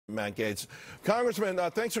Matt Gaetz. Congressman,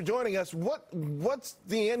 thanks for joining us. What's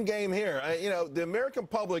the end game here? The American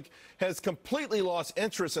public has completely lost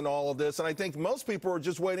interest in all of this, and I think most people are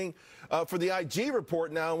just waiting for the IG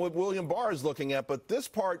report now and what William Barr is looking at. But this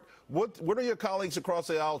part, what are your colleagues across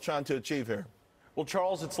the aisle trying to achieve here? Well,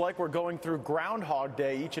 Charles, it's like we're going through Groundhog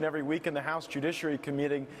Day each and every week in the House Judiciary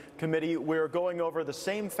Committee. We're going over the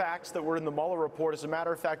same facts that were in the Mueller report. As a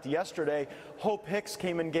matter of fact, yesterday, Hope Hicks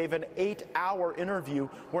came and gave an 8-hour interview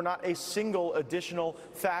where not a single additional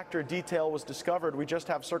fact or detail was discovered. We just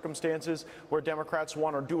have circumstances where Democrats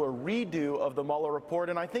want to do a redo of the Mueller report,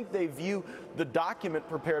 and I think they view the document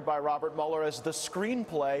prepared by Robert Mueller as the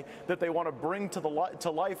screenplay that they want to bring to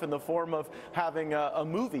life in the form of having a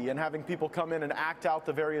movie and having people come in and act out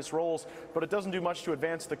the various roles, but it doesn't do much to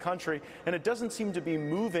advance the country, and it doesn't seem to be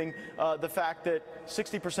moving the fact that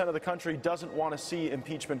 60% of the country doesn't want to see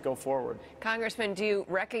impeachment go forward. Congressman, do you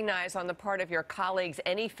recognize on the part of your colleagues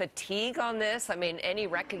any fatigue on this? I mean, any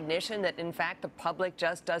recognition that, in fact, the public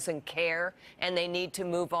just doesn't care and they need to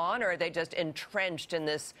move on, or are they just entrenched in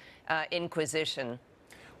this inquisition?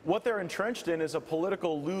 What they're entrenched in is a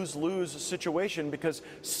political lose-lose situation because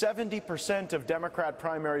 70% of Democrat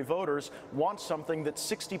primary voters want something that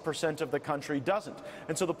 60% of the country doesn't.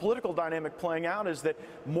 And so the political dynamic playing out is that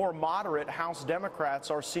more moderate House Democrats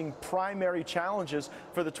are seeing primary challenges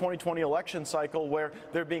for the 2020 election cycle where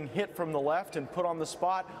they're being hit from the left and put on the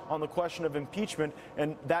spot on the question of impeachment,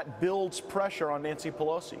 and that builds pressure on Nancy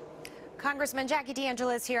Pelosi. Congressman, Jackie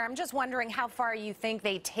DeAngelis here. I'm just wondering how far you think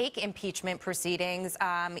they take impeachment proceedings,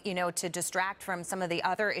 to distract from some of the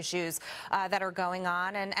other issues that are going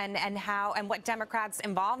on, and what Democrats'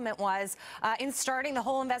 involvement was in starting the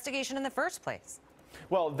whole investigation in the first place.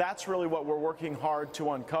 Well, that's really what we're working hard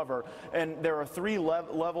to uncover. And there are three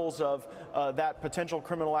levels of that potential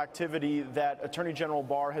criminal activity that Attorney General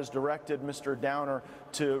Barr has directed Mr. Downer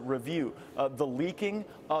to review. The leaking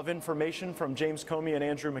of information from James Comey and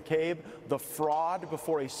Andrew McCabe, the fraud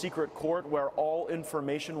before a secret court where all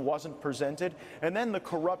information wasn't presented, and then the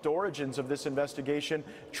corrupt origins of this investigation,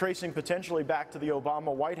 tracing potentially back to the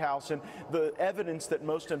Obama White House. And the evidence that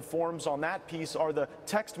most informs on that piece are the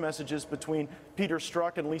text messages between Peter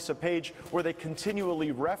Strzok and Lisa Page, where they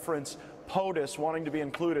continually reference POTUS wanting to be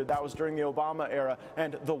included. That was during the Obama era,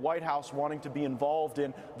 and the White House wanting to be involved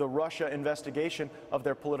in the Russia investigation of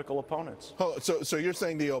their political opponents. Oh, so you're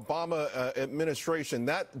saying the Obama administration,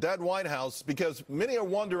 that White House, because many are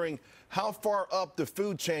wondering how far up the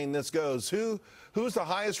food chain this goes. Who's the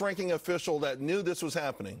highest ranking official that knew this was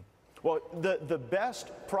happening? Well, the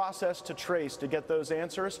best process to trace to get those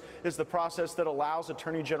answers is the process that allows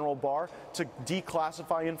Attorney General Barr to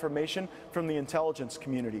declassify information from the intelligence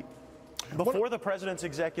community. Before the president's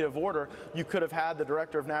executive order, you could have had the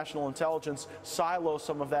director of national intelligence silo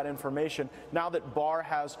some of that information. Now that Barr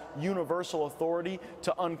has universal authority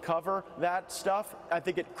to uncover that stuff, I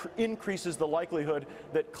think it increases the likelihood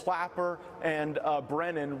that Clapper and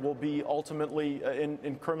Brennan will be ultimately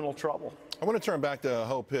in criminal trouble. I want to turn back to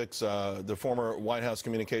Hope Hicks, the former White House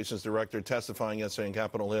communications director, testifying yesterday in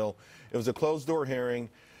Capitol Hill. It was a closed-door hearing.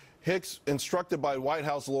 Hicks instructed by White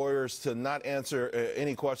House lawyers to not answer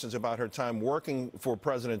any questions about her time working for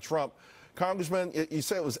President Trump. Congressman, you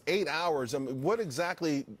said it was 8 hours. I mean, what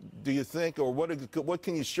exactly do you think, or what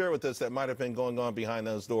can you share with us that might have been going on behind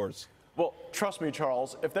those doors? Well, trust me,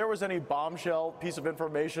 Charles, if there was any bombshell piece of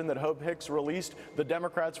information that Hope Hicks released, the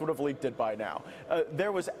Democrats would have leaked it by now.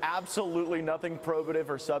 There was absolutely nothing probative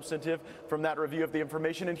or substantive from that review of the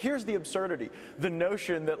information. And here's the absurdity. The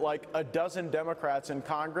notion that like a dozen Democrats in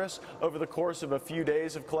Congress over the course of a few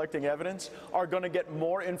days of collecting evidence are going to get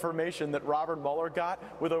more information that Robert Mueller got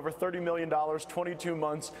with over $30 million, 22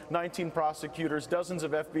 months, 19 prosecutors, dozens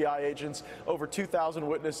of FBI agents, over 2,000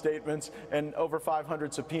 witness statements, and over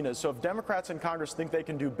 500 subpoenas. So if Democrats in Congress think they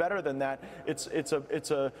can do better than that, it's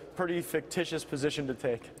a pretty fictitious position to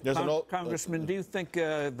take. Congressman, do you think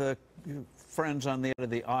the friends on the end of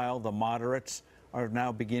the aisle, the moderates, are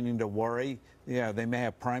now beginning to worry? Yeah, they may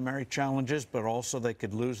have primary challenges, but also they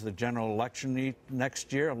could lose the general election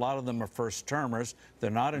next year. A lot of them are first-termers. They're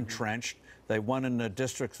not entrenched. They won in the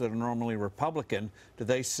districts that are normally Republican. Do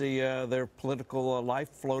they see their political life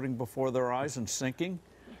floating before their eyes and sinking?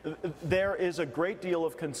 There is a great deal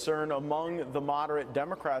of concern among the moderate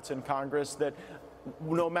Democrats in Congress that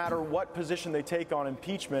no matter what position they take on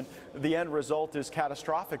impeachment, the end result is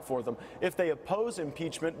catastrophic for them. If they oppose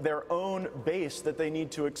impeachment, their own base that they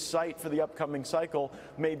need to excite for the upcoming cycle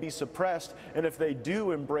may be suppressed. And if they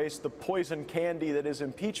do embrace the poison candy that is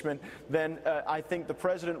impeachment, then I think the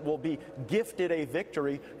president will be gifted a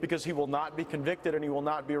victory, because he will not be convicted and he will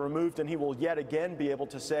not be removed, and he will yet again be able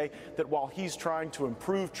to say that while he's trying to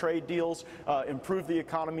improve trade deals, improve the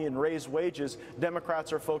economy, and raise wages,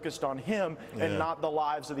 Democrats are focused on him and not the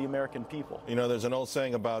lives of the American people. You know, there's an old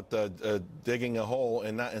saying about digging a hole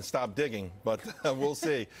and stop digging, but we'll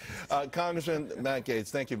see. Congressman Matt Gaetz,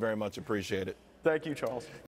 thank you very much. Appreciate it. Thank you, Charles.